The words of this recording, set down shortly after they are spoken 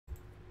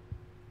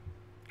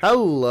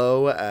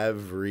Hello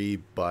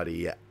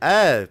everybody,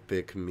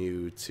 Epic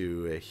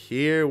Mewtwo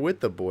here with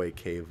the boy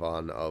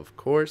Kayvon, of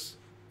course.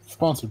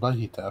 Sponsored by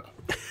HeatTap.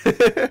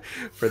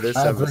 For this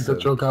I have to make episode,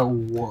 the joke out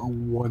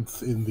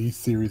once in these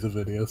series of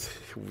videos.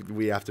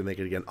 we have to make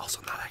it again.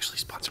 Also, not actually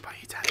sponsored by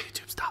HeatTap.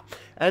 YouTube, stop.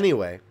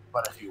 Anyway.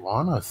 But if you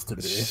want us to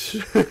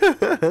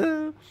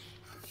be.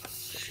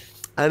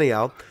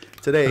 Anyhow,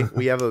 today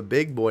we have a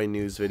big boy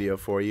news video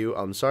for you.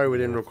 I'm sorry we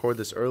didn't record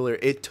this earlier.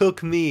 It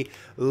took me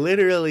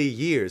literally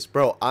years.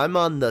 Bro, I'm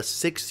on the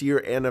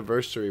 6-year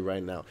anniversary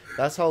right now.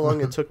 That's how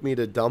long it took me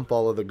to dump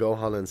all of the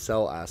Gohan and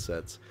Cell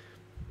assets.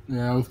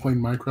 Yeah, I was playing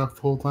Minecraft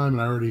the whole time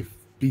and I already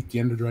beat the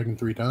Ender Dragon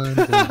 3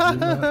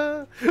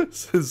 times.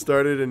 So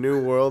started a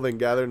new world and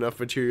gathered enough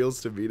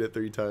materials to beat it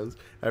 3 times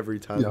every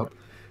time. Yep.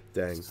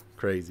 Dang,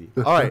 crazy.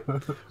 All right,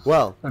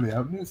 well.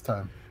 Anyhow, news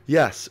time.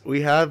 Yes,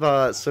 we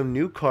have some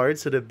new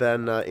cards that have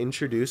been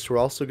introduced. We're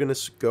also going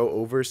to go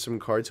over some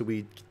cards that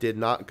we did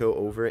not go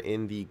over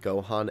in the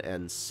Gohan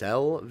and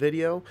Cell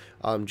video,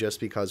 just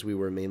because we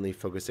were mainly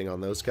focusing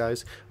on those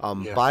guys.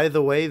 Yeah. By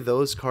the way,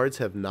 those cards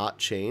have not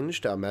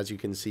changed, as you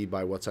can see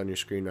by what's on your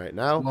screen right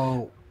now.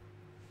 Well,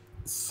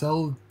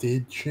 Cell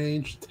did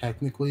change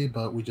technically,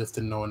 but we just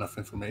didn't know enough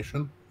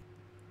information.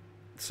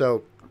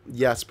 So,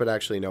 yes, but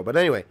actually no. But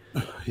anyway,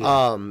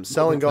 Yeah.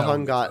 Cell and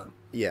Gohan got...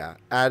 Yeah,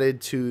 added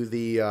to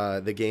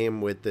the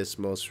game with this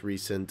most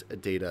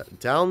recent data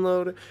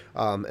download.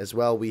 As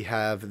well, we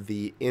have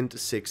the Int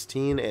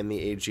 16 and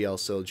the AGL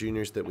Cell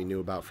Juniors that we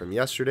knew about from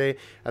yesterday.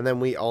 And then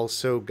we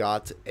also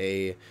got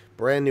a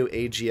brand new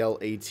AGL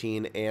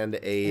 18 and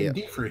a...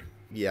 D-Free.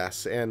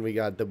 Yes, and we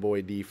got the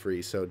boy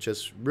D-Free. So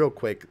just real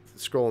quick,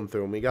 scrolling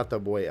through them, we got the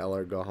boy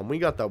LR Gohan, we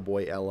got the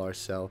boy LR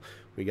Cell,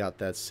 we got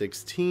that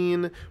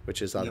 16,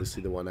 which is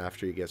obviously the one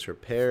after he gets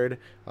repaired.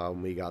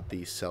 We got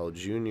the Cell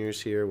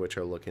Juniors here, which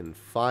are looking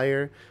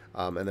fire.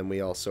 And then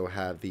we also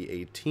have the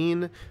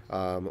 18,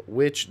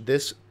 which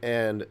this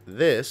and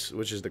this,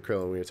 which is the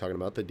Krillin we were talking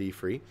about, the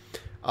D-Free,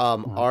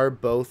 are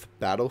both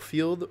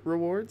Battlefield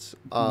rewards.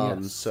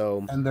 Yes.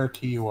 So, and they're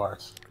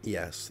TURs.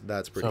 Yes,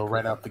 that's pretty So cool.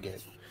 right out the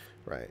gate.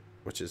 Right.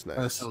 Which is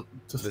nice. So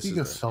to This speak is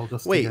of nice. Cell,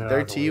 just Wait, to get their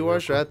out of the way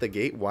TURs are real at the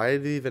gate? Why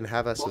do they even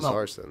have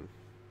SSRs then?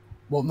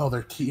 Well, no,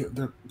 they're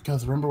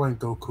because remember when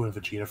Goku and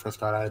Vegeta first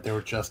got added, they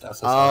were just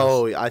SSRs.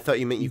 Oh, I thought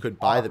you meant you could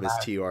buy them as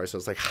TURs. I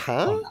was like,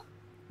 huh?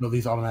 No,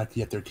 these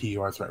automatically get their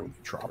TURs right when you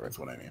drop, is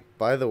what I mean.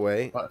 By the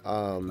way, But,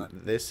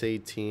 this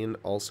 18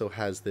 also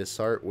has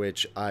this art,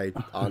 which I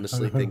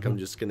honestly think I'm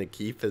just going to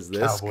keep as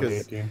this. Cowboy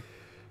 18.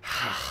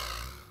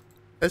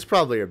 It's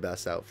probably your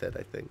best outfit,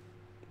 I think.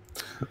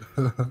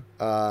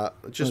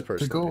 Just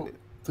personally.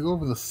 To go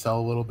over the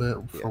Cell a little bit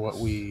for what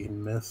we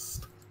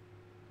missed.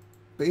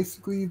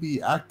 Basically,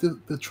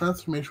 the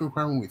transformation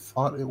requirement we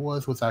thought it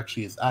was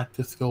actually his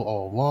active skill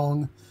all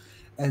along.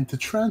 And to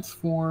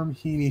transform,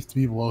 he needs to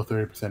be below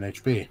 30%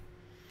 HP.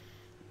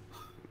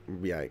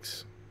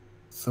 Yikes.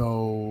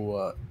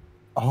 So,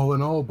 all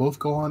in all, both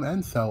Gohan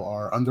and Cell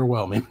are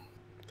underwhelming.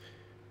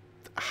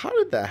 How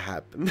did that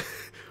happen?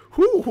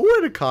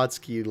 Who at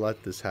Akatsuki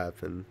let this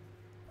happen?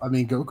 I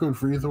mean, Goku and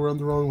Frieza were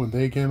underwhelming when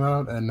they came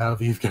out, and now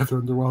these guys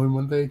are underwhelming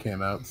when they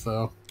came out,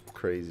 so...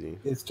 Crazy.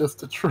 It's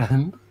just a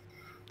trend.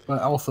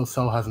 But also,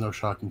 Cell has no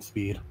shocking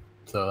speed,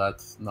 so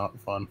that's not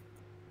fun.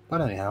 But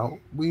anyhow,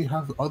 we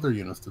have other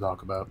units to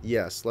talk about.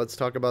 Yes, let's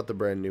talk about the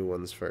brand new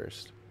ones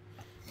first.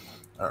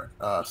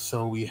 Alright,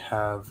 so we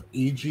have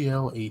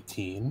AGL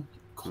 18,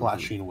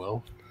 Clashing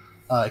Will.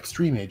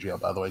 Extreme AGL,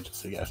 by the way, just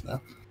so you guys know.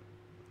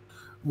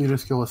 Leader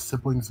skill is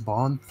Siblings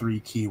Bond, 3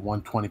 key,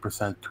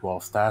 120% to all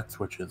stats,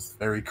 which is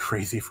very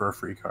crazy for a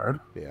free card.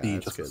 Yeah, Be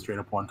that's just good. a straight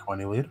up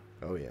 120 lead.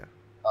 Oh, yeah.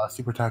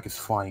 Super attack is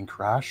Flying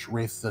Crash,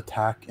 raises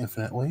attack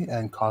infinitely,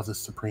 and causes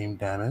supreme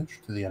damage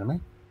to the enemy.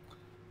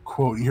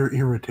 Quote, you're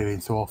irritating,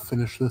 so I'll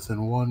finish this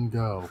in one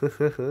go.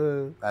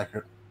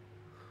 Accurate.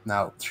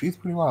 Now, she's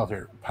pretty wild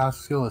here. Pass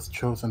skill is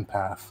Chosen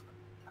Path.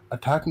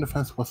 Attack and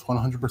defense plus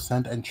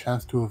 100% and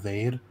chance to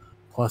evade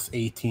plus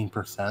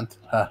 18%.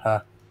 Haha.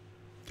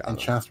 And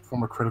chance to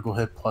perform a critical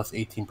hit plus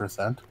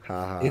 18%.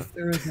 If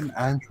there is an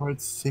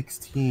Android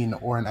 16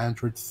 or an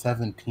Android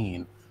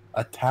 17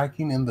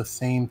 attacking in the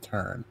same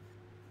turn,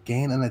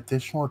 gain an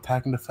additional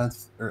attack and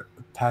defense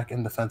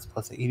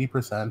plus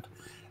 80%,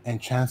 and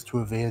chance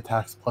to evade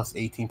attacks plus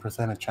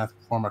 18%, and chance to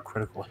perform a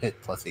critical hit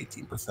plus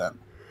 18%.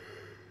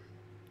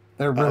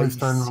 They're really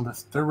starting on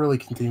this. They're really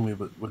continuing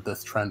with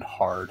this trend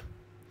hard.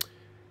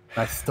 And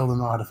I still don't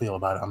know how to feel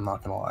about it. I'm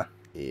not gonna lie.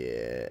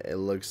 Yeah, it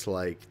looks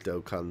like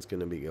Dokkan's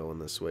gonna be going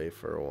this way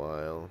for a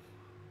while.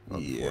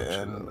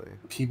 Yeah, and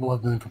people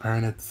have been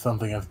comparing it to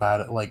something as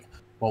bad, like,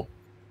 well,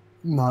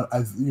 not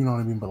as, you know what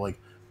I mean, but like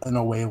in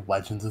a way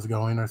Legends is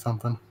going or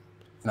something.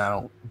 And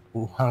I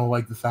don't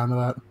like the sound of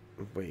that.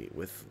 Wait,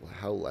 with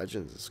how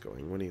Legends is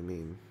going, what do you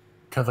mean?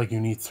 Because like you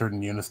need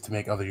certain units to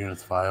make other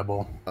units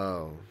viable.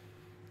 Oh.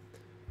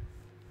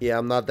 Yeah,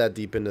 I'm not that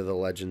deep into the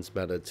Legends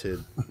meta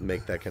to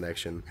make that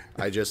connection.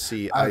 I just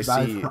see,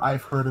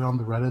 I've heard it on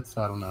the Reddit,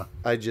 so I don't know.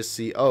 I just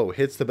see, oh,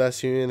 hits the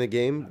best unit in the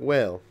game?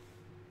 Well.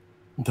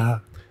 Duh.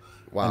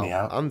 Wow,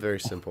 Anyhow. I'm very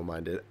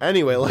simple-minded.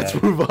 Anyway, let's Yeah.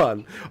 move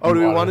on. Oh, do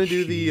we want to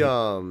do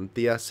Shit.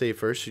 the essay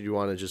first, or do you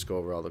want to just go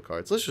over all the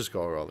cards? Let's just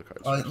go over all the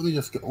cards Let first. me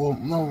just well,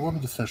 no, let me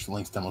just finish the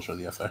links, then we'll show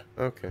the essay.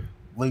 Okay.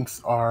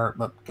 Links are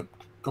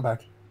go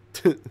back.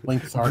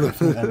 Links are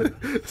infinite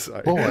energy.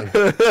 Sorry. Boy.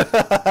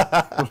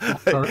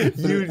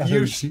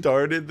 You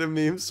started the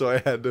meme, so I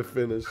had to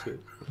finish it.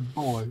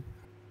 Boy.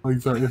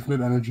 Links are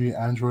infinite energy,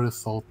 android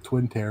assault,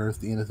 twin terrors,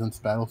 the innocence,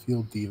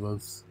 battlefield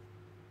divas,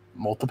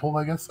 multiple,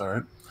 I guess. All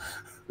right.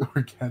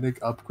 Organic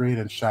upgrade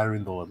and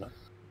shattering the limit.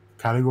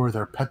 Categories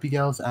are Peppy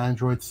Gals,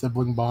 Android,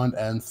 Sibling Bond,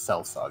 and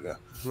Cell Saga.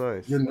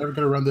 Nice. You're never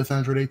going to run this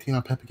Android 18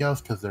 on Peppy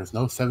Gals because there's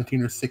no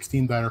 17 or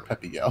 16 that are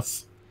Peppy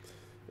Gals.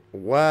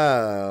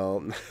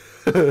 Wow.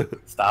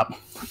 Stop.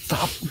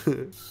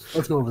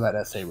 Let's go over that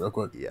essay real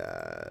quick.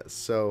 Yeah.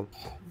 So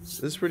this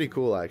is pretty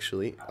cool,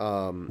 actually.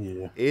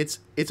 Yeah. It's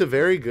a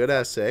very good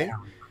essay.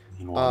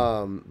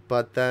 Meanwhile.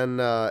 But then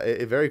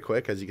very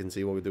quick, as you can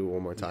see. We'll do it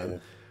one more time. Yeah.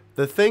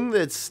 The thing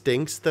that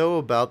stinks though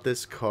about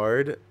this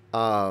card,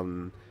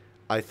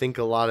 I think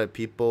a lot of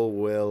people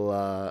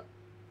will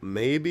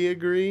maybe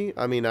agree.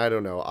 I mean, I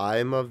don't know.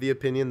 I'm of the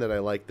opinion that I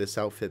like this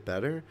outfit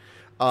better.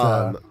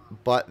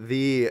 But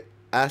the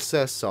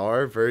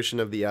SSR version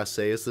of the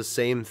essay is the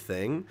same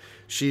thing.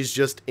 She's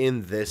just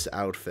in this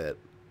outfit.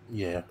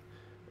 Yeah.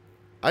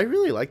 I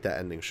really like that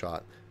ending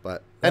shot.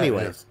 But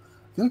anyway. I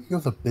feel like it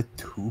goes a bit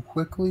too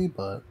quickly,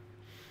 but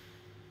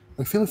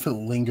I feel if it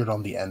lingered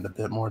on the end a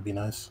bit more, it'd be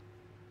nice.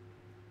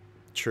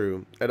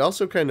 True. It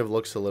also kind of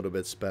looks a little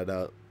bit sped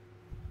up.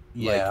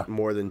 Yeah. Like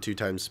more than 2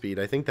 times speed.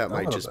 I think that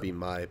might just be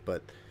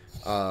but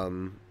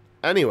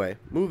anyway,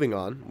 moving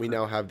on. We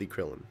now have the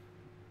Krillin.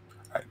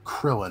 Alright,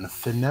 Krillin,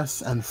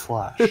 finesse and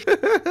flash.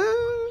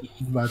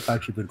 That's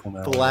actually pretty cool.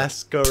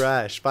 Blast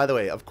Koresh. By the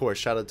way, of course,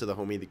 shout out to the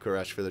homie the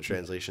Koresh for the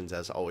translations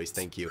as always.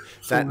 Thank you.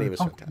 That name is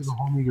fantastic. The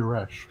homie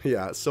Koresh.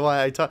 Yeah. So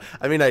I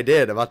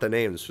did about the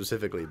name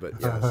specifically, but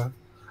yes.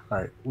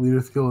 Alright,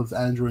 leader skill is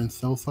Android and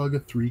Cell Saga,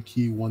 3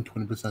 key,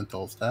 120%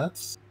 all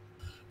stats.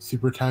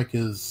 Super attack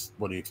is,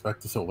 what do you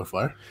expect, the Solar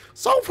Flare.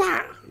 So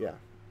far! Yeah.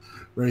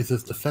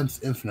 Raises defense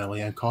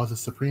infinitely and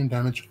causes supreme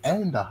damage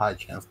and a high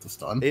chance to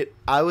stun.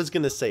 I was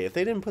going to say, if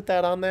they didn't put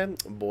that on there,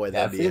 boy,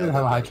 that'd be... if they didn't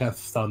have a high chance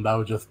to stun, that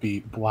would just be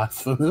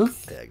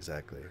blasphemous. Yeah,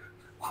 exactly.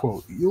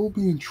 Quote, you'll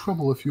be in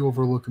trouble if you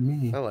overlook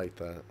me. I like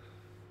that.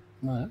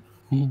 Alright.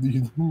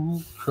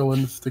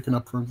 Krillin sticking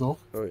up for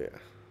himself. Oh, yeah.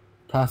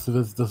 Passive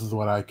is, this is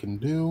what I can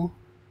do.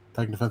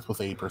 Attacking defense plus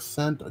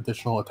 80%.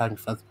 Additional attacking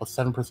defense plus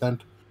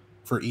 7%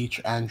 for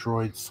each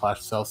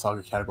Android/Cell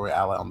Saga category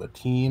ally on the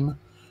team.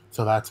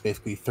 So that's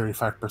basically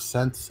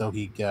 35%. So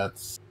he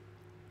gets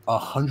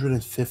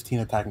 115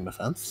 attacking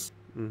defense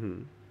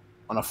on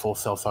a full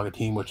Cell Saga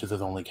team, which is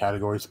his only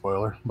category.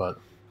 Spoiler, but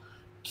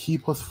Key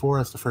plus 4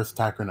 as the first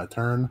attacker in a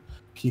turn.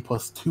 Key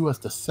plus 2 as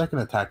the second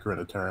attacker in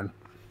a turn.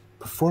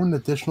 Perform an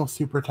additional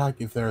super attack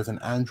if there is an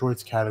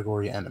Android's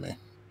category enemy.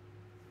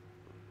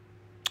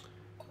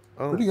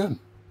 Oh, pretty good.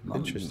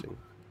 Interesting.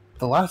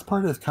 The last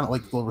part is kind of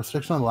like the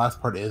restriction on the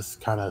last part is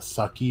kind of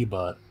sucky,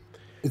 but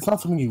it's not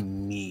something you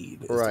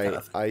need. Right. Kind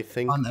of I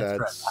think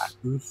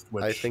boost,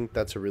 I think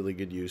that's a really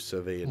good use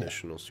of a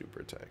additional super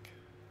attack.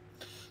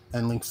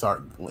 And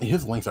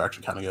his links are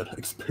actually kind of good.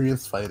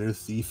 Experienced fighters,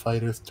 Z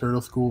fighters,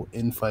 Turtle School,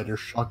 In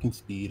fighters, Shocking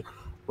Speed,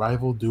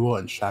 Rival Duo,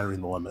 and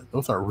Shattering the Limit.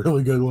 Those are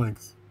really good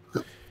links.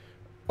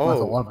 Oh, that's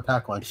a lot of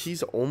attack links.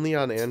 He's only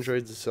on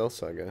Android's Cell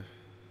Saga.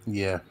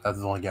 Yeah, that's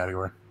his only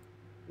category.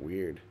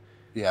 Weird.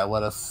 Yeah,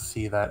 let us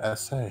see that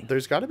essay.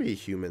 There's got to be a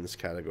humans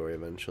category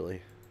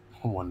eventually.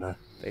 One day.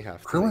 They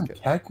have to. Krillin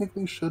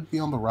technically should be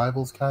on the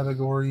Rivals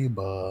category,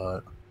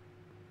 but...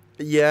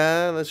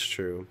 Yeah, that's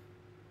true.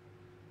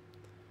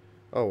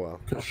 Oh, well.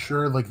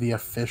 Sure, like, the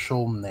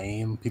official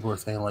name, people were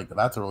saying, like,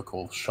 that's a really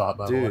cool shot,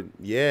 by the way. Dude,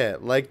 yeah.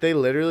 Like, they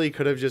literally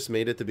could have just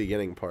made it the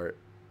beginning part.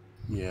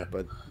 Yeah.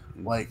 But...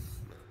 Like,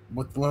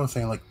 what I was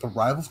saying, like, the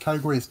Rivals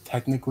category is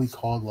technically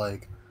called,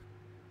 like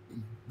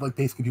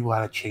basically people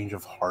had a change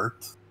of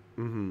heart.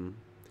 Mm-hmm.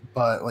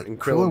 But, like, and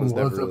Krillin was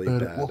never really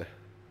bad.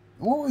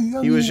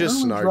 He was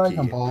just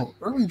snarky.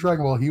 Early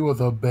Dragon Ball, he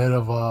was a bit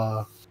of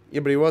a...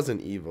 Yeah, but he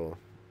wasn't evil.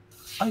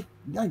 I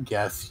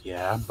guess,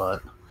 yeah,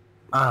 but...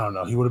 I don't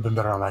know. He would have been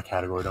better on that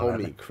category.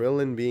 Homie,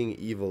 Krillin being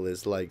evil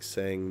is like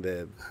saying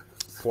that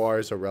Poir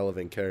is a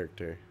relevant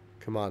character.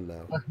 Come on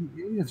now. But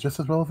he is just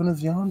as relevant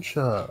as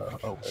Yamcha.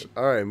 Oh, wait.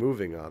 All right,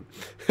 moving on.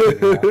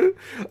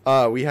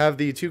 We have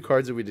the 2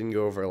 cards that we didn't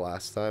go over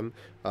last time.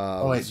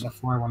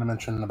 Before I want to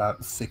mention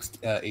about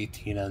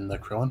 18 and the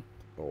Krillin.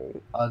 Oh.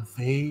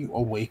 They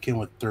awaken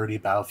with 30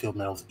 battlefield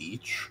medals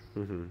each.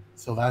 Mm-hmm.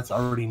 So that's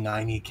already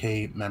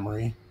 90k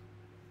memory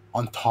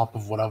on top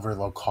of whatever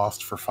they'll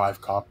cost for 5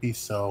 copies.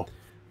 So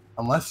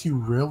unless you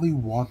really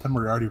want them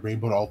or you already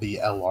rainbowed all the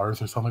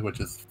LRs or something, which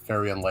is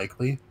very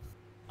unlikely,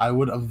 I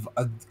would have,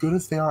 as good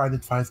as they are, I'd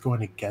advise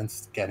going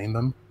against getting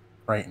them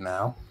right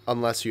now.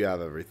 Unless you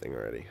have everything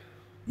already.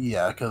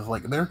 Yeah, because,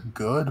 like, they're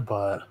good,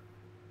 but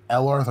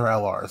LRs are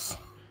LRs.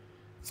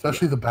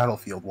 Especially the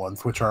Battlefield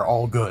ones, which are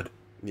all good.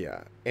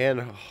 Yeah,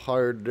 and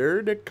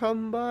harder to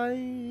come by.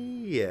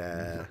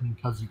 Yeah,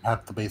 because you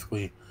have to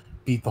basically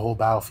beat the whole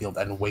battlefield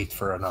and wait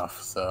for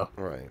enough.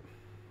 right.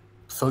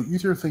 So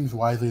use your things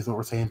wisely is what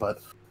we're saying. But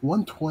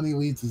 120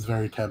 leads is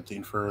very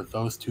tempting for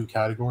those two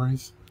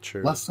categories.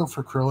 True. Less so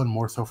for Krillin,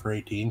 more so for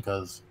 18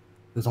 because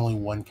there's only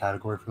one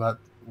category for that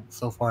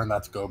so far, and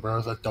that's Go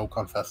Bros at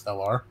Dokkan Fest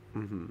LR.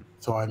 Mm-hmm.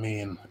 So I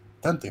mean,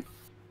 tempting.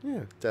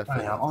 Yeah,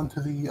 definitely. Anyhow, on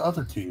to the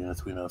other two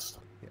units we missed.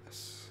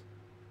 Yes.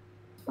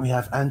 We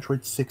have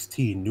Android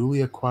 16,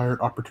 newly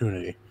acquired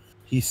opportunity.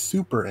 He's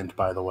super int,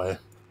 by the way,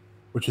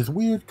 which is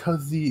weird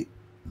because the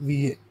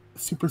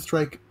Super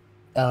Strike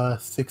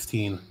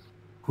 16,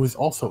 who is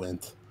also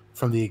int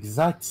from the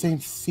exact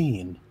same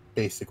scene,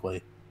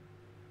 basically,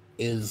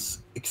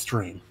 is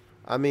extreme.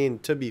 I mean,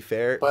 to be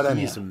fair, But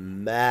he's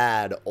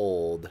mad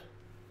old.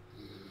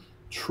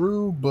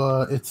 True,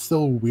 but it's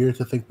still weird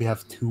to think we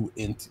have two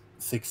int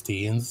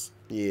 16s.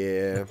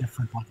 Yeah. With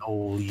different like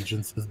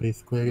allegiances,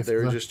 basically. I guess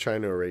they're just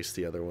trying to erase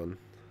the other one.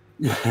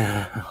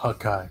 Yeah,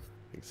 okay.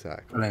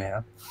 Exactly. But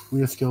anyhow,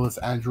 we have skill is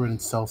Android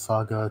and Cell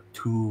Saga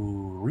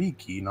 3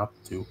 key, not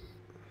 2.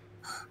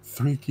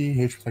 3 key,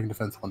 HP attack and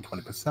defense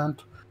 120%.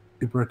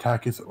 Super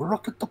attack is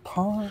Rocket the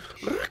Punch.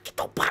 Rocket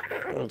the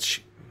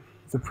Punch.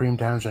 Supreme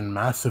damage and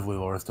massively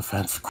lowers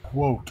defense.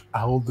 Quote,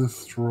 I'll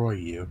destroy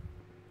you.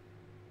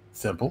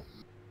 Simple.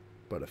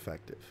 But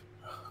effective.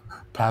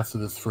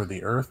 Passive is for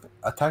the Earth.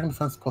 Attack and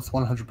defense plus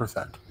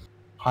 100%.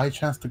 High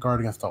chance to guard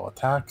against all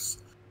attacks.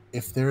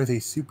 If there is a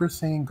Super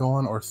Saiyan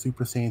Gohan or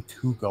Super Saiyan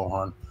 2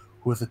 Gohan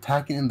who is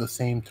attacking in the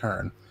same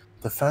turn,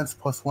 defense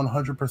plus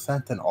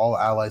 100% and all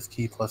allies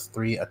key plus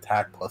 3,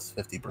 attack plus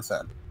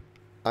 50%.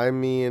 I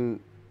mean,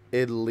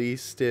 at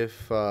least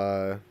if,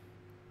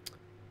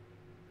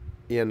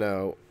 you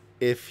know,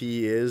 if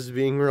he is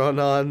being run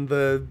on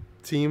the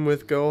team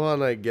with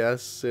Gohan, I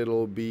guess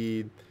it'll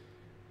be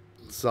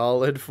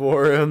solid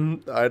for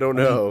him. I don't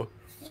know.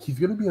 He's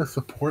going to be a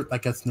support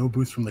that gets no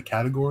boost from the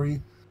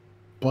category,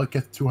 but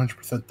gets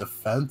 200%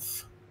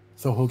 defense,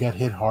 so he'll get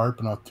hit hard,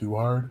 but not too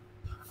hard.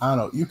 I don't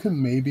know. You can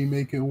maybe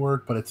make it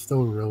work, but it's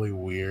still really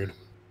weird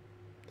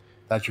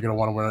that you're going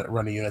to want to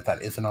run a unit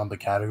that isn't on the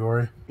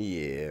category.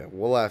 Yeah,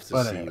 we'll have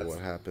to see what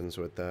happens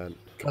with that.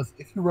 Because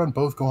if you run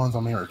both Gohans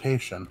on main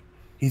rotation,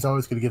 he's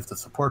always going to give the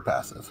support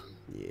passive.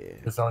 Yeah.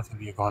 There's always going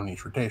to be a Gohan in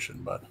each rotation,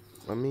 but...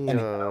 Let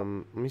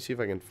me see if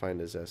I can find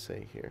his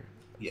essay here.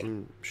 Yeah.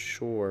 I'm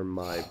sure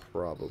my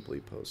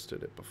probably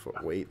posted it before.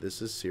 Wait,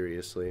 this is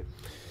seriously...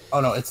 Oh,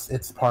 no,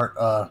 it's part,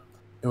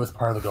 it was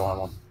part of the Gohan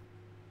one.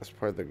 That's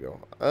part of the Gohan.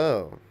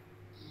 Oh.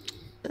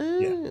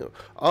 Yeah.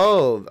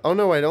 Oh,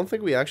 no, I don't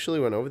think we actually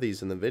went over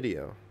these in the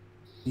video.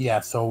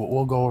 Yeah, so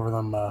we'll go over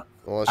them, well,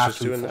 let's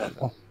just do it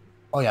now.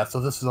 Oh, yeah, so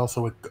this is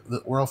also,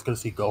 we're also going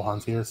to see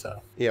Gohans here, so...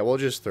 Yeah, we'll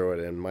just throw it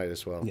in, might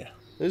as well. Yeah.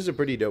 This is a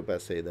pretty dope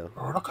essay, though.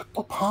 Rocket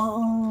the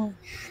Punch!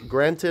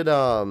 Granted,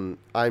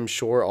 I'm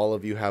sure all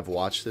of you have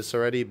watched this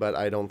already, but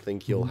I don't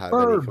think you'll have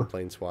any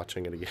complaints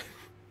watching it again.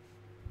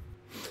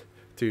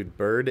 Dude,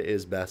 Bird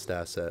is best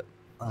asset.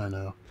 I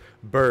know.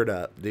 Bird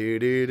up,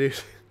 dude.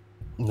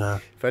 Nah.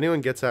 If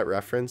anyone gets that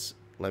reference,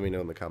 let me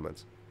know in the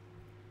comments.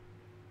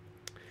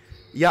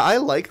 Yeah, I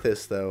like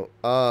this, though.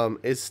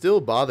 It still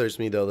bothers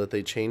me, though, that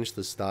they changed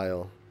the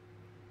style.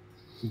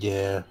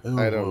 Yeah,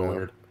 I don't know.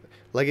 Weird.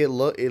 Like, it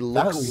looks...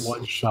 That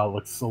one shot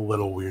looks a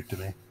little weird to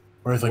me.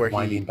 Where it's, like,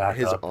 winding back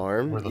his up.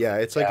 Arm? Yeah,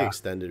 it's, like,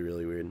 extended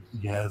really weird.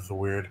 Yeah, it's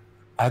weird.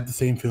 I had the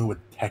same feeling with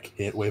Tech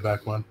Hit way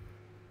back when.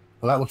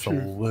 Well, that looks a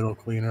little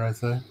cleaner, I'd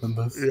say, than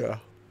this. Yeah.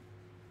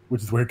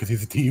 Which is weird, because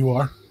he's a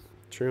TUR.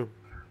 True.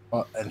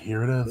 And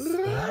here it is.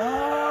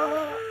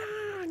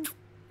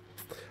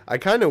 I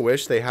kind of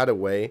wish they had a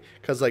way,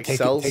 because, like,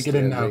 Cell's Take it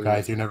in now,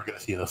 guys. You're never going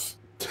to see this.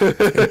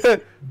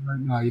 Right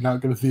now, you're not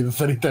going to see this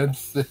anytime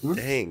soon.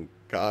 Dang,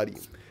 God.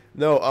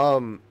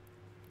 No,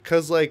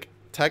 because, like,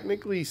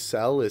 technically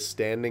Cell is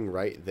standing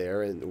right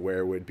there and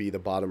where would be the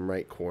bottom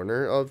right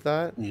corner of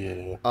that.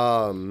 Yeah.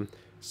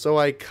 So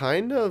I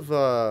kind of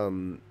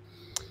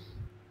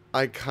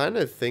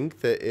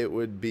think that it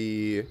would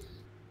be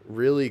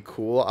really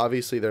cool.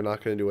 Obviously, they're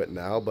not going to do it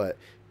now, but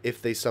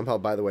if they somehow,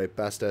 by the way,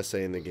 best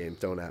essay in the game,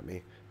 don't at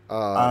me.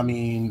 I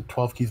mean,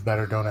 12 keys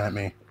better, don't at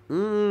me.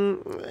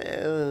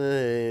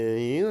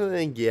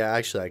 Yeah,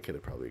 actually, I could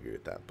have probably agreed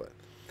with that, but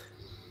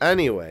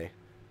anyway.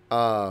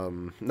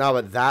 Now,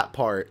 but that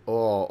part,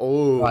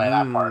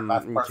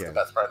 that part's okay. The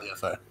best part of the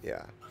essay.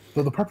 Yeah.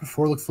 So the part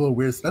before looks a little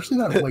weird, especially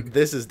that, like...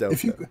 This is dope,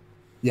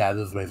 yeah,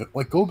 this is amazing.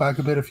 Like, go back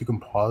a bit if you can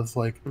pause.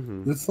 Like,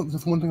 there's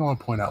just one thing I want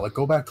to point out. Like,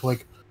 go back to,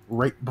 like,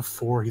 right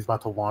before he's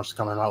about to launch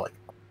coming out.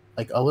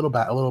 Like a little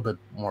bit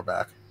more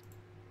back.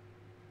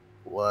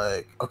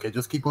 Like, okay,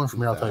 just keep going from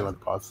here. I'll tell you when to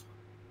pause.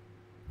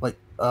 Like,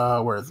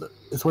 where is it?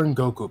 It's where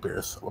Goku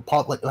appears.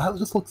 Like, that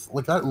just looks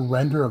like that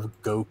render of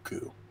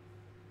Goku.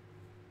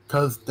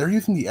 Because they're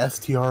using the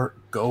STR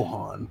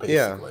Gohan,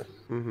 basically.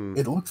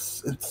 Yeah.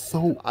 It's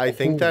so I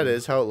think that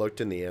is how it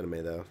looked in the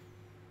anime, though.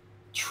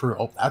 True.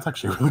 Oh, that's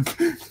actually really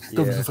good.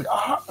 Goku's just like,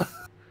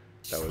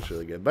 That was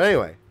really good. But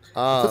anyway.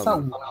 Just that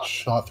one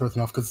shot throws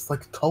enough, because it's,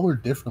 like,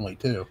 colored differently,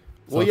 too.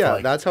 So Well, it's yeah,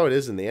 like, that's how it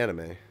is in the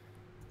anime.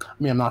 I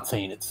mean, I'm not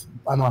saying that's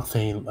not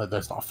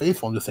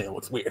faithful. I'm just saying it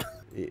looks weird.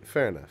 Yeah,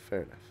 fair enough.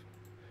 Fair enough.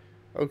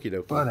 Okie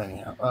dokie. But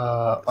anyhow,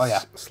 oh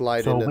yeah.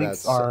 Slide So into that.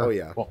 links are Oh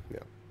yeah. well, Yeah.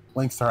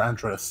 links are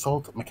Android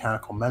Assault,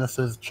 Mechanical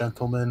Menaces,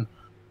 Gentleman,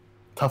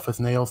 Tough as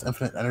Nails,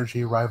 Infinite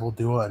Energy, Rival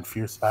Duo, and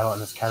Fierce Battle.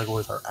 And these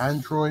categories are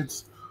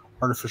androids,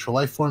 artificial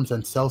life forms,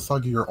 and Cell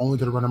Saga. You're only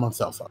going to run them on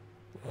Cell Saga.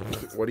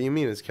 What do you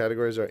mean? His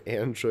categories are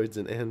androids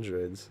and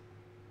androids.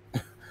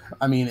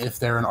 I mean, if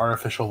they're an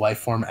artificial life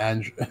form,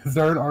 if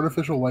they're an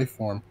artificial life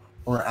form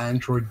or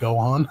Android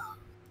Gohan,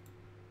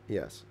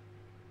 Yes.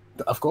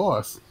 of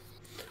course.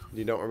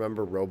 You don't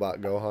remember Robot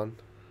Gohan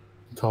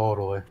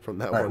Totally. from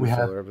that All right, one we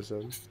have filler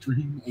episode?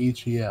 Extreme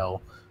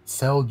HEL,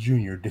 Cell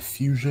Junior,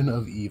 Diffusion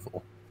of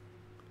Evil.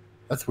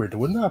 That's weird.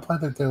 Wouldn't that apply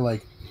that they're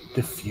like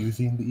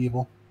diffusing the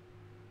evil,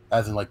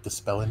 as in like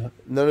dispelling it?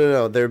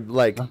 No. They're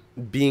like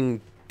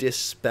being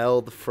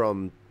dispelled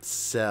from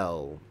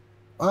Cell.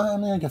 I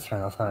mean, I guess fair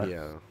enough. All right.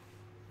 Yeah.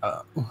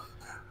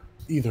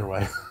 Either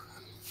way.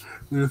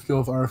 New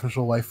skills,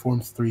 artificial life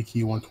forms, 3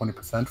 key,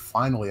 120%.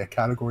 Finally, a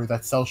category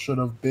that Cell should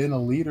have been a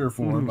leader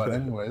for, but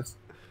anyways.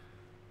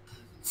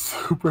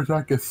 Super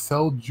attack is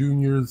Cell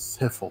Junior's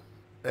Hiffle.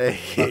 Hey,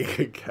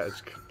 good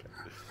catch.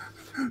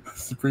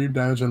 Supreme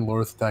damage and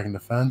lowest attack and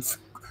defense.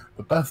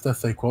 The best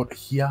essay quote,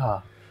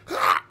 yeah.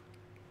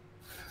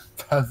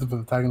 Passive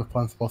attack and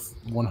defense plus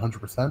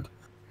 100%.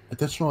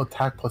 Additional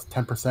attack plus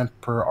 10%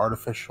 per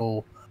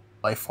artificial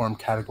life form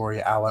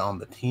category ally on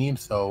the team.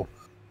 So,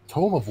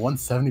 total of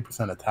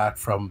 170% attack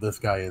from this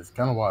guy is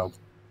kind of wild.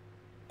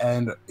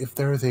 And if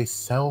there is a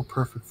Cell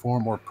perfect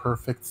form or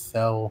perfect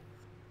Cell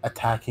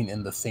attacking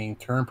in the same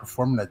turn,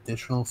 perform an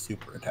additional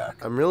super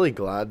attack. I'm really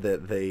glad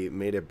that they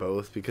made it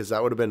both, because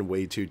that would have been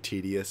way too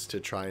tedious to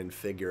try and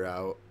figure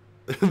out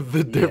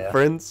the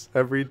difference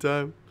every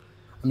time.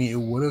 I mean, it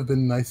would have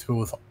been nice if it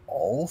was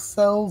all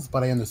Cells,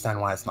 but I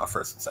understand why it's not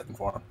first and second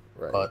form.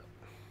 Right. But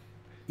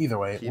either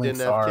way, he didn't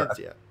have kids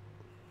yet.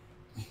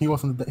 He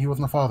wasn't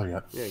a father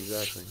yet. Yeah,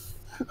 exactly.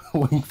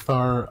 Links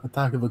are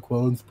Attack of the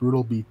Clones,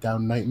 Brutal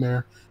Beatdown,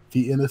 Nightmare,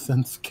 The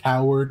Innocence,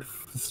 Coward,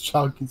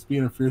 Shocking Speed,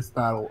 and Fierce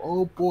Battle.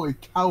 Oh boy,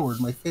 Coward,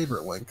 my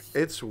favorite link.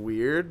 It's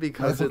weird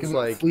because it's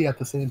like Flea at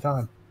the same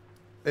time.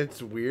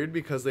 It's weird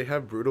because they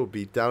have Brutal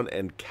Beatdown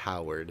and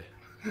Coward.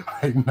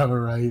 I know,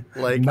 right?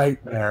 Like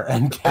Nightmare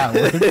and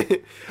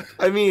Coward.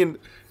 I mean,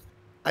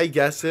 I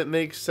guess it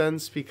makes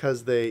sense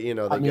because they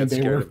get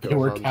scared of Gohan. They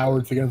were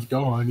cowards against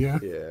Gohan, yeah.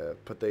 Yeah,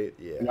 but they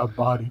got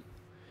body.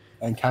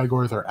 And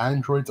categories are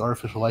androids,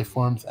 artificial life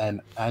forms, and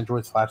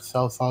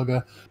android/Cell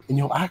Saga. And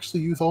you'll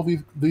actually use all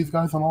these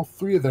guys on all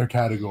three of their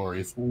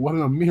categories. What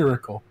a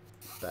miracle!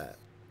 That.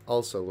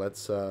 Also,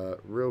 let's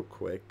real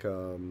quick.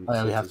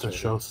 We have to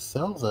show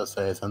Cell's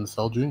essays and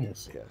Cell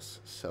Juniors. Yes,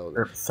 Cell.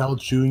 Or Cell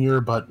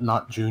Junior, but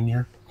not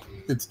Junior.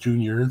 It's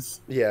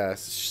Juniors. Yeah,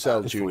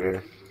 Cell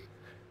Junior.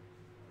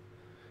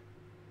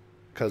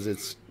 Because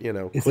it's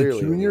Is clearly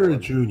it Junior or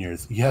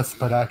Juniors? Yes,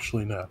 but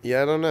actually no.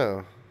 Yeah, I don't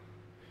know.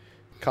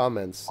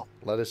 Comments.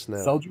 Let us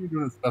know. Cell Junior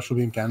doing a special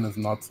beam cannon is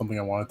not something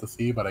I wanted to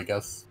see, but I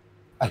guess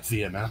I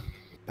see it now.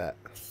 Bet.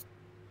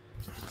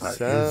 Right,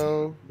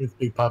 Cell. Here's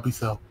Big Poppy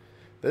Cell.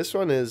 This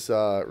one is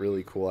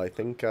really cool. I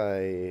think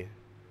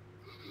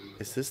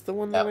Is this the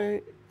one that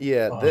I...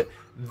 Yeah,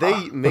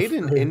 they made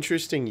an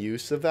interesting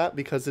use of that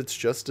because it's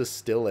just a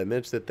still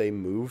image that they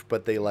moved,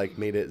 but they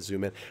made it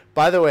zoom in.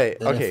 By the way,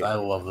 okay. Yes, I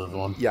love this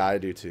one. Yeah, I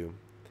do too.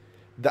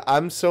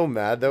 I'm so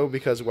mad though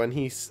because when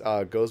he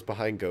goes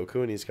behind Goku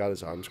and he's got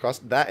his arms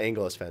crossed, that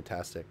angle is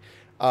fantastic.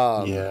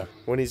 Yeah.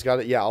 When he's got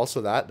it, yeah.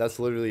 Also that's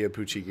literally a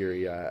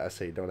Puchigiri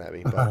essay. Don't at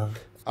me, but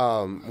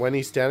when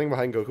he's standing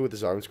behind Goku with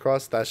his arms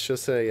crossed, that's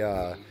just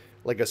a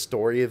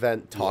story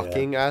event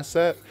talking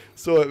asset.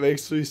 So it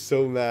makes me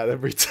so mad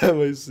every time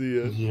I see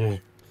it. Yeah.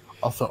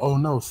 Also, oh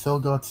no, Cell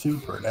got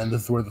supered, and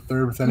this is where the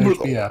 30%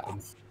 HP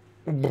happens.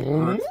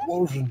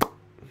 Explosion.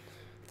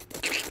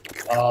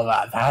 Oh,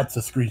 that's a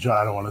screenshot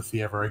I don't want to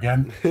see ever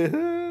again.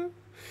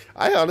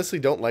 I honestly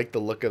don't like the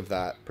look of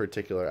that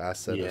particular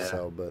asset of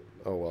Cell, but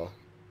oh well.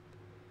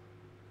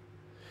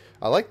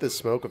 I like the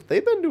smoke.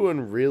 They've been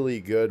doing really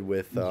good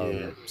with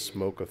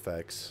smoke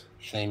effects.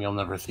 Shame you'll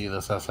never see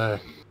this essay.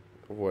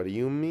 What do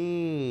you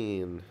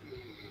mean?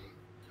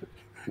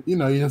 You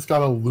just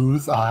gotta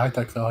lose. Hi,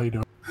 Texel, how you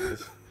doing?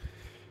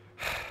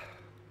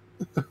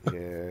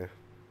 Yeah.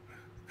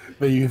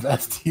 They use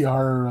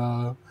STR,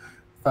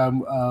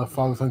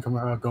 Father Son coming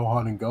out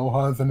Gohan and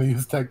Gohans, and they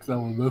use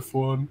Texel in this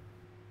one.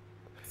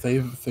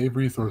 Save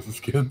resources,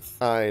 kids.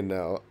 I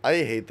know. I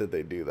hate that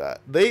they do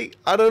that.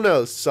 I don't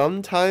know.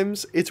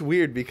 Sometimes it's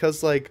weird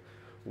because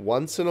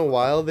once in a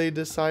while they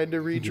decide to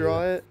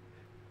redraw it.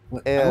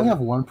 And I only have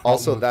one problem.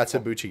 Also, that's a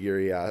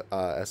Buchigiri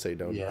essay.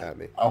 Don't at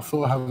me. I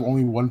also have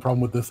only one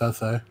problem with this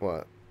essay.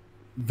 What?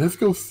 This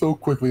goes so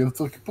quickly. It's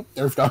like,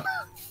 there's gone.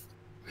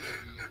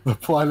 The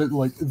planet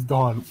is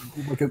gone.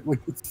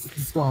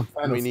 It's gone.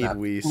 We need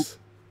Whis.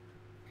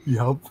 Yep.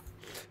 All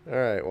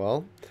right.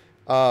 Well,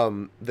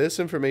 this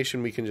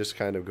information we can just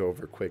kind of go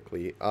over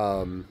quickly.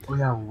 We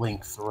have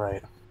links,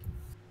 right?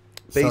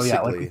 So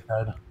yeah, like we Basically,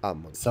 said, a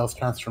monkey. Cell's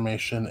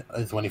transformation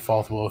is when he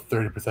falls below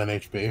 30%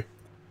 HP.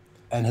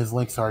 And his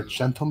links are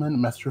Gentleman,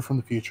 Messenger from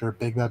the Future,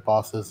 Big Bad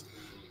Bosses,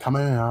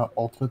 Coming Out,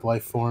 Ultimate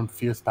Life Form,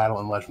 Fierce Battle,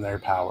 and Legendary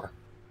Power.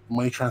 And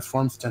when he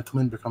transforms,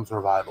 Gentleman becomes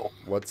Revival.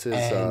 What's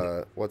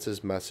And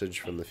his message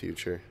from the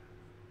future?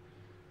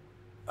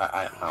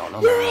 I don't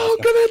know. We're all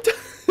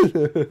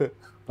gonna die.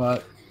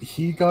 But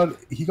he got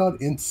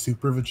in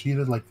Super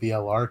Vegeta like the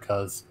LR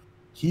because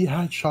he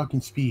had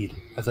shocking speed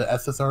as an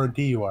SSR and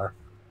DUR,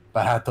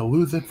 but had to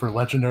lose it for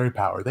Legendary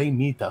Power. They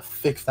need to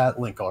fix that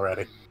link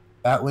already.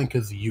 That link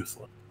is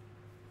useless.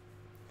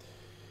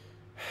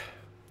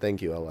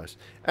 Thank you, LRs.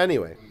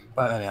 Anyway.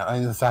 But anyhow,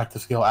 and this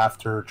active skill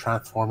after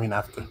transforming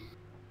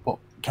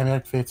can you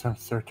activate turn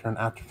third turn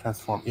after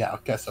transform? Yeah,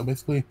 okay, so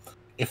basically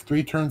if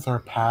 3 turns are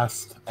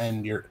passed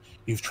and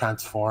you've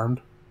transformed,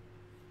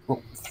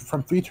 well,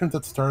 from 3 turns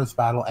at the start of this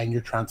battle and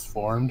you're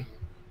transformed,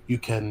 you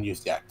can use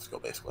the active skill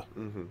basically.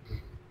 Mm-hmm.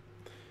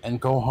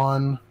 And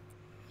Gohan,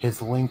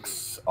 his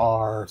links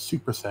are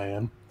Super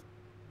Saiyan,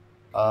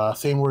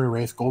 Saiyan Warrior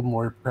Race, Golden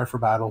Warrior, Prepare for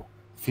Battle,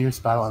 Fierce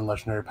Battle, and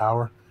Legendary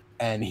Power.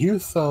 And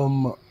here's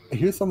something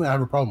I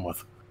have a problem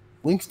with.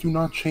 Links do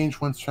not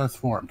change once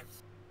transformed.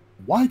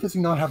 Why does he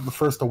not have the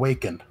first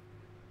awakened?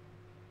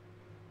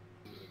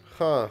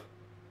 Huh.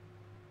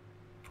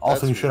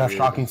 Also, he should have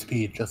shocking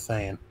speed, just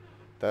saying.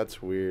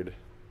 That's weird.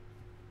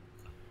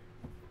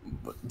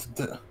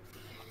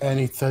 And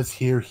it says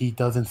here he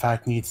does in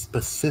fact need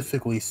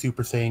specifically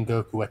Super Saiyan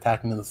Goku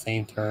attacking in the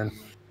same turn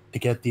to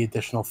get the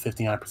additional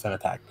 59%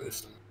 attack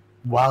boost,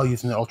 while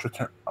using the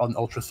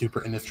Ultra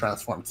Super in his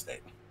transformed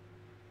state.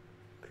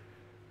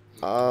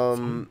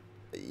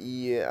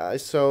 Yeah,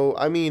 so,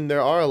 I mean,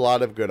 there are a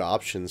lot of good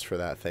options for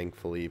that,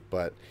 thankfully,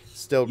 but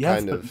still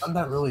kind of... none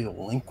that really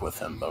link with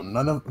him, though.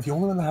 The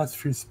only one that has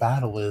Fierce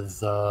Battle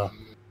is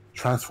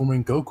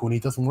transforming Goku, and he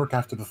doesn't work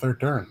after the 3rd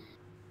turn.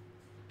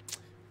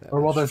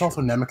 There's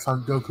also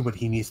Namekusar Goku, but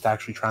he needs to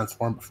actually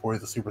transform before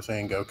he's a Super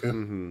Saiyan Goku.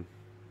 Mm-hmm.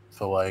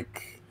 So,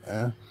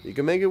 you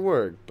can make it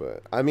work,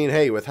 but, I mean,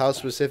 hey, with how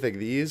specific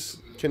these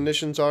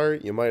conditions are,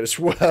 you might as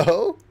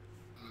well.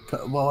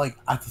 Well,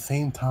 at the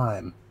same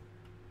time,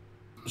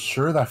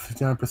 sure, that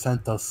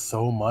 59% does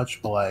so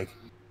much, but,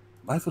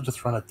 might as well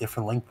just run a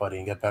different link buddy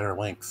and get better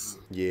links.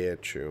 Yeah,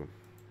 true.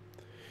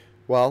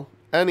 Well,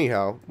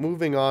 anyhow,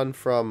 moving on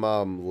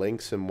from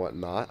links and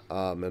whatnot,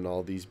 and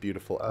all these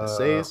beautiful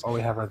essays. All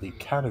we have are the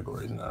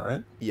categories now,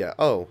 right? Yeah.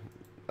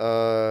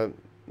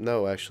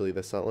 No, actually,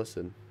 that's not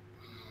listed.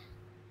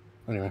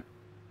 Anyway.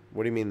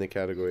 What do you mean the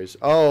categories?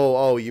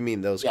 Oh, you mean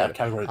those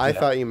categories. I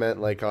thought you meant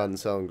on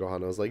Cell and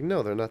Gohan. I was like,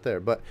 no, they're not there.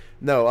 But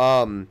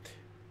no,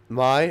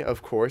 Mai,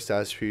 of course,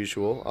 as per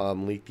usual,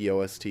 leaked the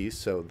OSTs,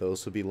 so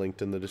those will be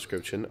linked in the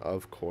description,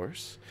 of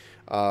course.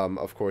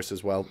 Of course,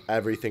 as well,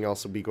 everything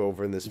else we go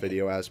over in this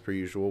video, as per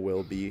usual,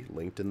 will be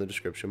linked in the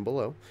description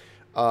below.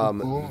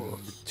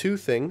 2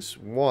 things.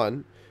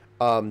 1,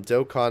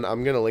 Dokkan,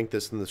 I'm going to link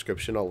this in the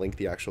description. I'll link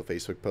the actual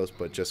Facebook post,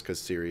 but just because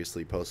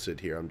seriously posted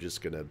here, I'm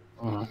just going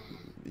to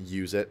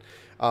use it.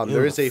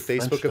 There is a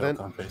Facebook event.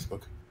 On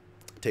Facebook.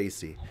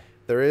 Tasty.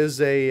 There is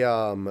a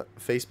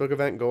Facebook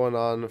event going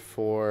on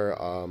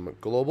for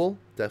Global.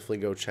 Definitely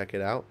go check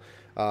it out.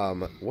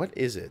 What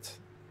is it?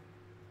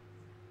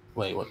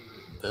 Wait, what?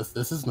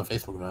 This isn't a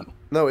Facebook event.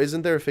 No,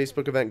 isn't there a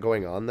Facebook event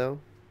going on, though?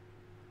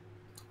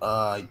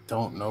 I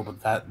don't know, but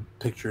that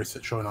picture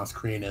showing on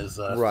screen is...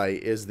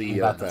 right, is the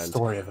event. The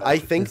story event. I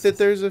think that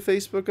there's a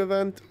Facebook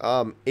event.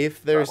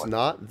 If there's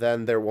not,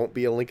 then there won't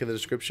be a link in the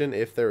description.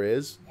 If there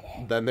is,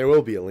 then there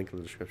will be a link in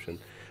the description.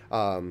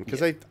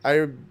 Because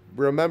I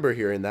remember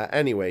hearing that.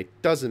 Anyway,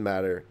 doesn't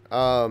matter.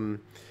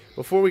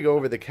 Before we go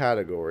over the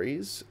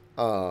categories,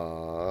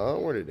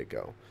 where did it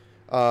go?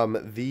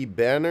 The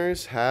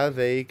banners have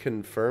a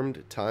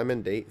confirmed time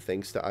and date,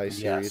 thanks to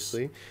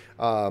iSeriously.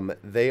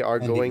 They are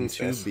going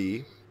to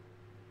be...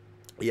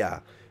 Yeah,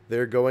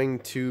 they're going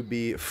to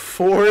be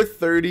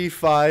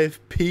 4:35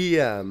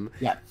 p.m.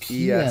 Yeah,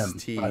 PM,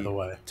 EST by the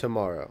way.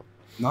 Tomorrow.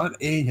 Not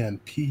AM,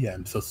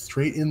 PM. So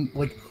straight in,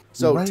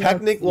 So right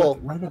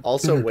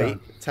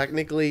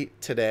technically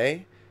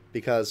today,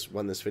 because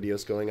when this video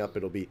is going up,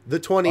 it'll be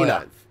the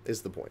 29th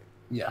is the point.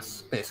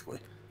 Yes, basically.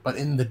 But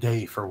in the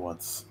day for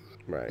once.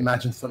 Right.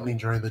 Imagine something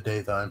during the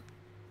daytime.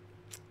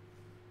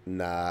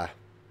 Nah,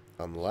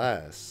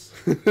 unless.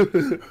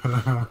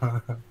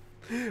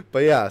 But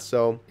yeah,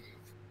 so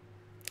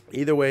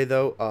either way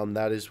though,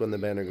 that is when the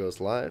banner goes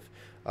live.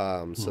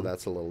 So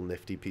that's a little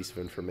nifty piece of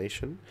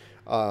information.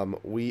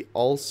 We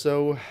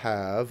also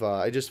have,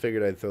 I just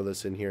figured I'd throw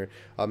this in here.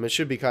 It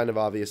should be kind of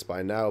obvious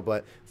by now,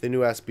 but the new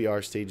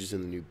SBR stages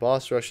and the new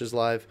boss rush is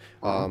live.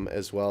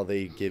 As well,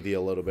 they give you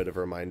a little bit of a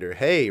reminder.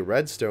 Hey,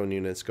 Redstone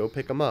units, go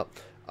pick them up.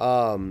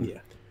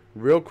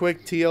 Real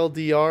quick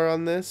TLDR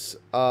on this.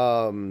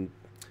 I'm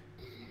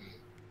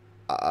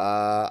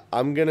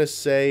going to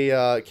say,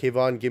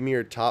 Kayvon, give me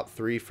your top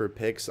 3 for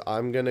picks.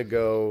 I'm going to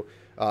go,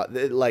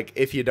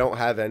 if you don't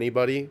have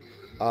anybody,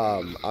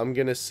 I'm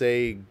going to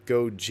say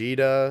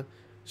Gogeta,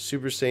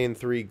 Super Saiyan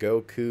 3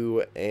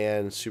 Goku,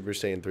 and Super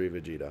Saiyan 3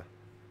 Vegeta.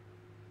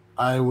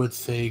 I would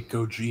say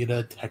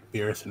Gogeta, Tech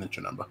Beerus, and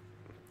Inchinamba.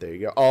 There you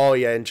go. Oh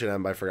yeah,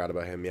 Inchinamba, I forgot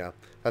about him. Yeah,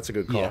 that's a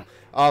good call.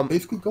 Yeah.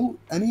 Basically, go.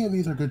 Any of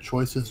these are good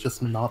choices,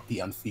 just not the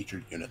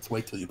unfeatured units.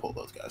 Wait till you pull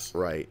those guys.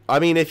 Right. I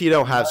mean, if you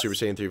don't have Super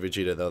Saiyan 3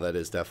 Vegeta, though, that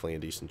is definitely a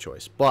decent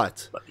choice.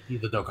 But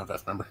he's a Dokkan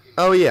Fest member.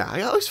 Oh yeah,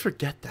 I always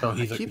forget that. So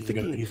he's a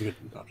good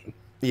option.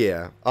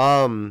 Yeah.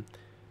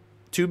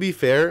 To be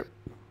fair,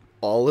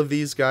 all of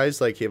these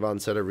guys, like Kayvon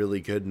said, are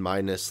really good,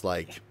 minus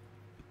like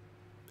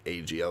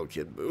AGL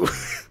Kid Buu.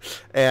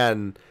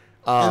 and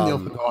the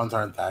open ones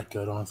aren't that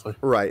good, honestly.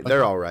 Right,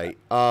 they're all right.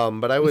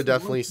 But I would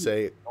definitely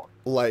say,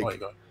 like,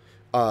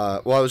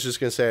 well, I was just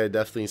gonna say, I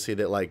definitely see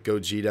that like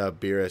Gogeta,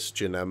 Beerus,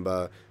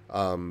 Janemba,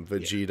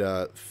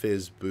 Vegeta,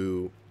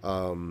 Fizz-Buu,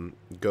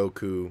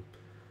 Goku,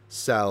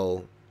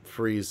 Cell,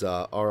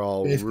 Frieza are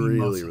all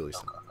really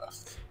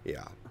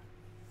yeah.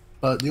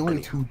 But the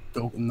only two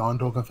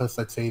non-Dokkan Fests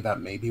I'd say that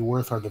may be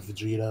worth are the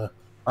Vegeta,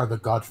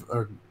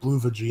 Blue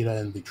Vegeta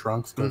and the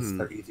Trunks, because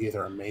they're easy,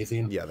 they're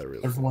amazing. Yeah, they're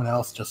really. Everyone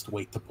else just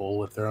wait to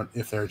pull if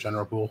they're a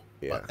general pool.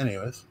 Yeah. But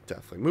anyways,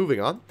 definitely moving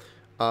on.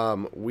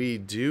 We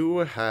do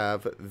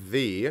have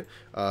the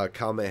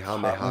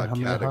Kamehameha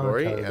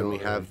category, and we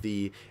have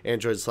the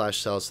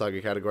Android/Cell Saga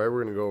category.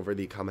 We're going to go over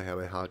the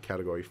Kamehameha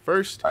category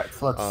first. All right,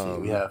 so let's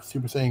see. We have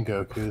Super Saiyan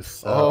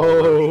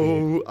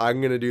Goku.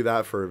 I'm going to do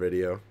that for a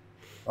video.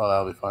 Oh,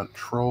 that'll be fun.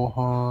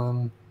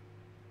 Trollhan.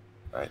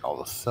 Right, all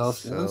the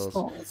cells.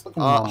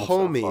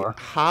 Homie, so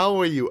how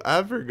are you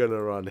ever going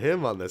to run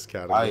him on this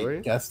category?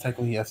 I guess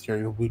technically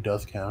STR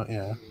does count,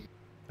 yeah.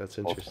 That's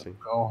interesting.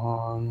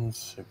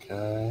 Gohans,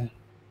 okay.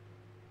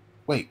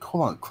 Wait,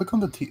 hold on. Click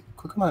on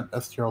that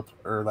STR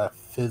or that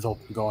Fizzle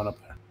going up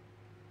there.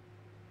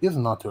 He does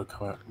not do it.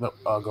 Go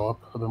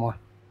up a bit more.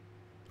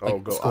 Oh,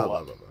 like, go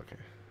up. Okay.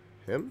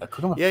 Him?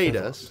 Yeah, he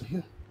does.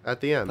 At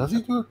the end. Does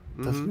he do it?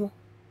 Does he do it?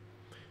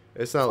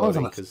 It's not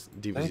loading because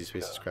DBZ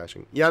space is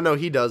crashing. Yeah, no,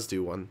 he does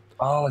do one.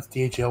 Oh, it's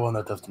the DHL one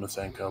that does the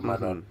Masenko. My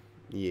bad.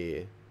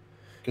 Yeah.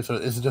 Okay, so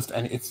is it just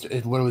any?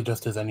 It literally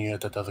just is any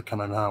unit that does a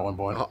Kamehameha at one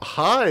point.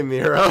 Hi,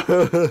 Mira.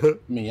 I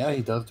mean, yeah,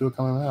 he does do a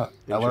Kamehameha.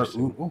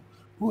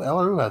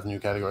 LRU has a new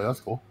category.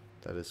 That's cool.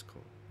 That is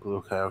cool.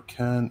 Blue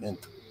Kaioken and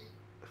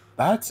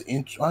that's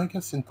I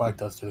guess Black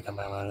does do the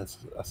Kamehameha in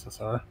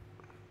SSR.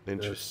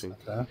 Interesting.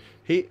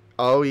 Okay.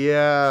 Oh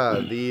yeah,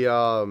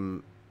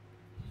 the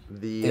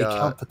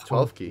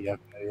 12 key.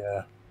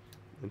 Yeah.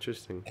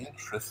 Interesting.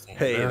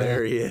 Hey,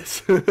 there he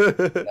is.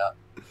 Yeah.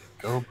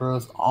 Go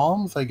Bros.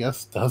 Alms, I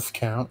guess, does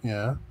count,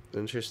 yeah.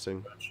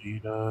 Interesting.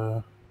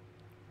 Vegeta.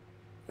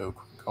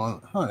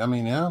 I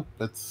mean, yeah,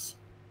 that's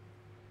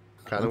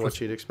kind of what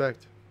you'd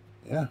expect.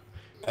 Yeah.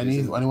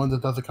 Anyone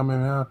that does a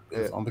Kamehameha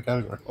is on the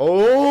category.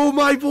 Oh,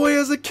 my boy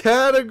has a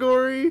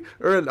category!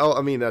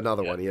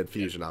 Another one. He had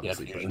Fusion,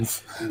 obviously.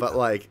 But,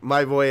 like,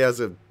 my boy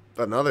has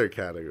another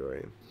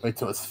category. Wait,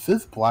 so is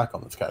Fizz Black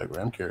on this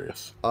category? I'm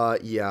curious.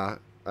 Yeah.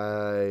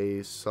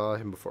 I saw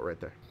him before right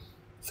there.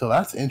 So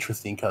that's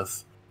interesting,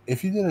 because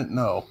if you didn't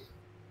know,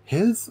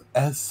 his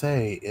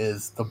SA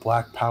is the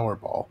Black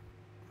Powerball,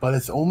 but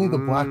it's only the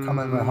Black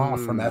Kamehameha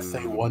from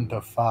SA 1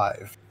 to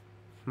 5.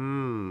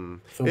 So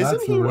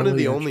isn't he one of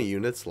the only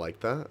units like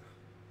that?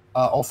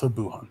 Also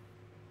Buhan.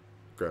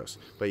 Gross,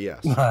 but yes.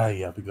 Yeah,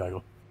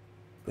 exactly.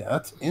 Yeah,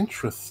 that's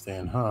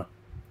interesting, huh?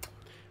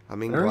 I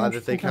mean, glad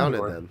that they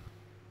counted then.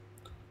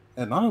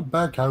 And not a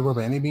bad category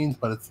by any means,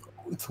 but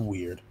it's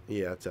weird.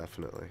 Yeah,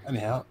 definitely.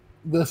 Anyhow,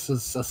 this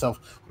is a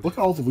look at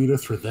all the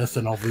leaders for this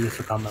and all the leaders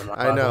for Kamehameha.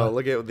 I know.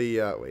 Look at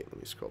the wait. Let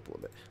me scroll up a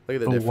little bit. Look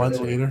at the difference.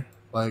 One leader,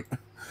 like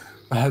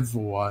that's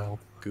wild.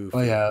 Goofy.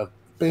 But yeah,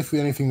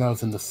 basically anything that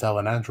was in the Cell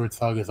and Android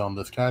Saga is on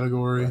this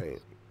category. Right.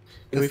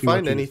 Can we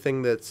find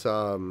anything that's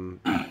a little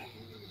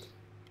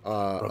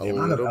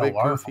bit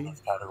goofy?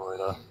 This category,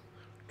 though.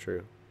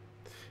 True.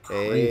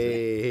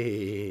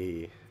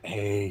 Crazy.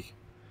 Hey.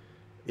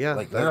 Yeah,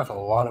 like there's a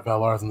lot of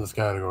LRs in this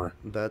category.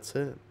 That's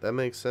it. That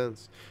makes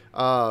sense.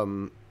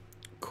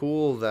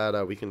 Cool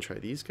that we can try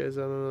these guys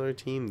on another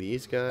team.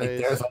 These guys. Like,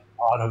 there's a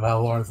lot of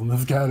LRs in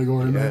this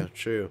category, man. Yeah,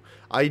 true.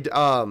 I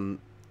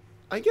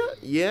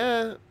get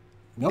yeah.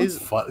 No, it's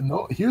fun.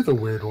 No, here's a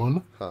weird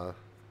one. Huh.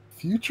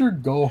 Future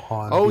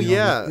Gohan. Oh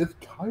yeah. It's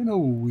kind of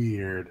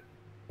weird.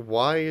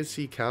 Why is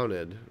he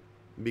counted?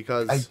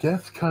 Because I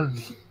guess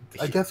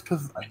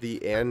because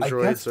the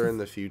androids are in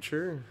the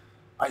future.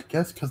 I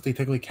guess because they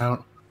technically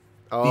count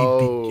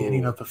the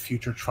beginning of the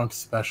Future Trunks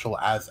special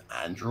as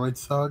Android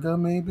Saga,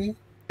 maybe.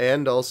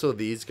 And also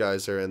these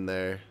guys are in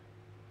there.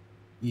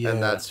 Yeah,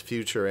 and that's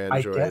Future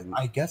Android.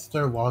 I guess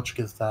their logic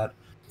is that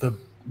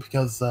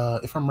because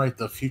if I'm right,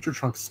 the Future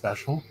Trunks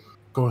special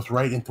goes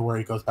right into where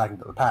he goes back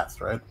into the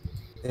past, right?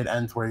 It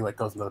ends where he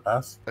goes into the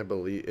past. I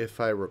believe, if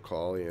I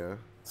recall, yeah.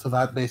 So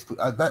that basically,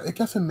 I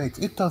guess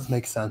it does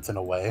make sense in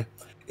a way.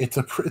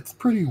 It's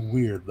pretty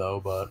weird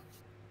though, but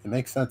it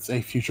makes sense.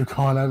 A Future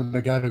Gohan out of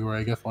the category,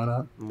 I guess. Why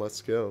not?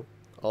 Let's go.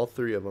 All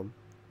three of them.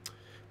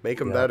 Make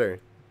them better,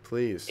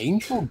 please.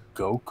 Angel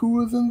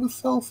Goku is in the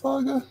Cell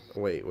Saga.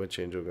 Wait, which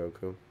Angel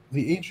Goku?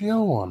 The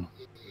AGL one.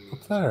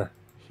 Up there.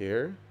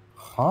 Here?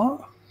 Huh?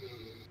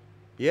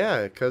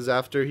 Yeah, because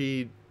after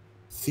he...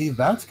 See,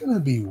 that's gonna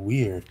be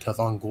weird. Because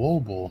on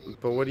global,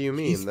 But what do you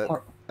mean?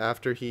 That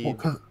after he,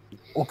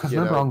 because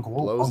remember on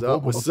blows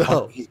up global, with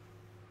Cell.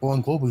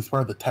 on global, he's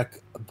part of the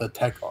tech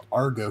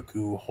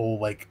Argoku whole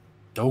like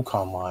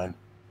Dokkan line.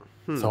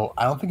 So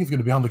I don't think he's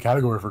gonna be on the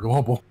category for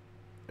global.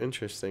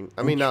 Interesting.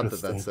 I mean, not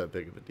that that's that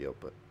big of a deal,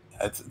 but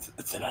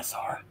it's an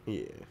SR.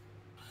 Yeah.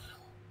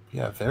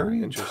 Yeah,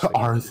 very interesting.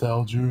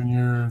 RSL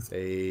Juniors.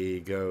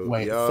 Hey, go.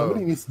 Wait,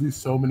 somebody needs to do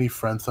so many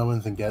friend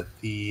summons and get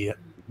the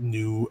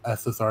new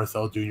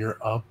SSRSL Junior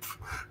up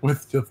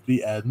with just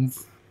the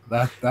ends.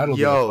 That'll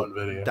be a fun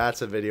video.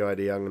 That's a video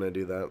idea. I'm gonna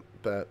do that.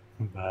 But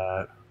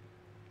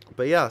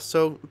yeah,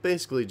 so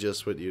basically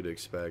just what you'd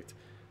expect.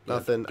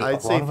 Nothing.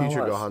 I'd say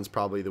Future Gohan's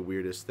probably the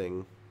weirdest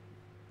thing.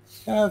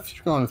 Yeah,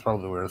 Future Gohan is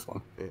probably the weirdest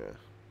one. Yeah.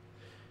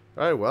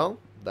 All right. Well,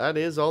 that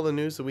is all the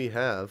news that we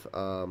have.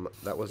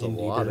 That was a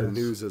lot of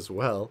news as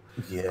well.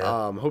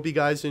 Yeah. Hope you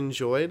guys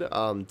enjoyed.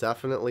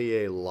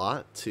 Definitely a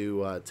lot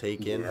to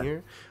take in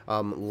here.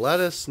 Let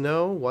us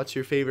know what's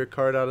your favorite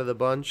card out of the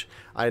bunch.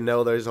 I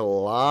know there's a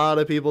lot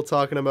of people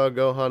talking about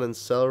Gohan and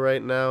Cell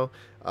right now.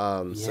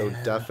 So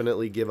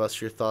definitely give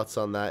us your thoughts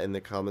on that in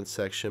the comments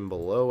section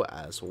below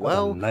as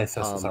well. Nice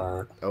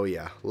SSR. Oh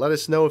yeah. Let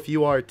us know if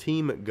you are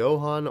Team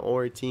Gohan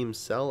or Team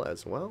Cell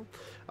as well.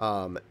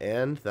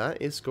 And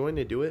that is going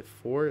to do it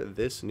for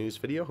this news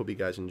video. Hope you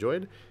guys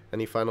enjoyed.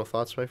 Any final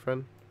thoughts, my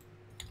friend?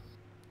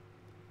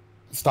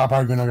 Stop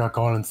arguing about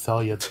Gohan and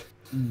Cell, you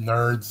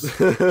nerds.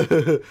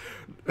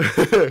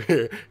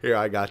 Here,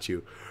 I got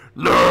you.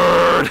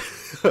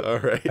 Nerd! All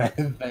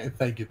right.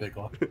 Thank you,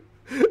 Piccolo.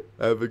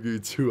 Have a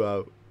good 2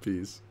 out.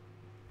 Peace.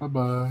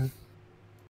 Bye-bye.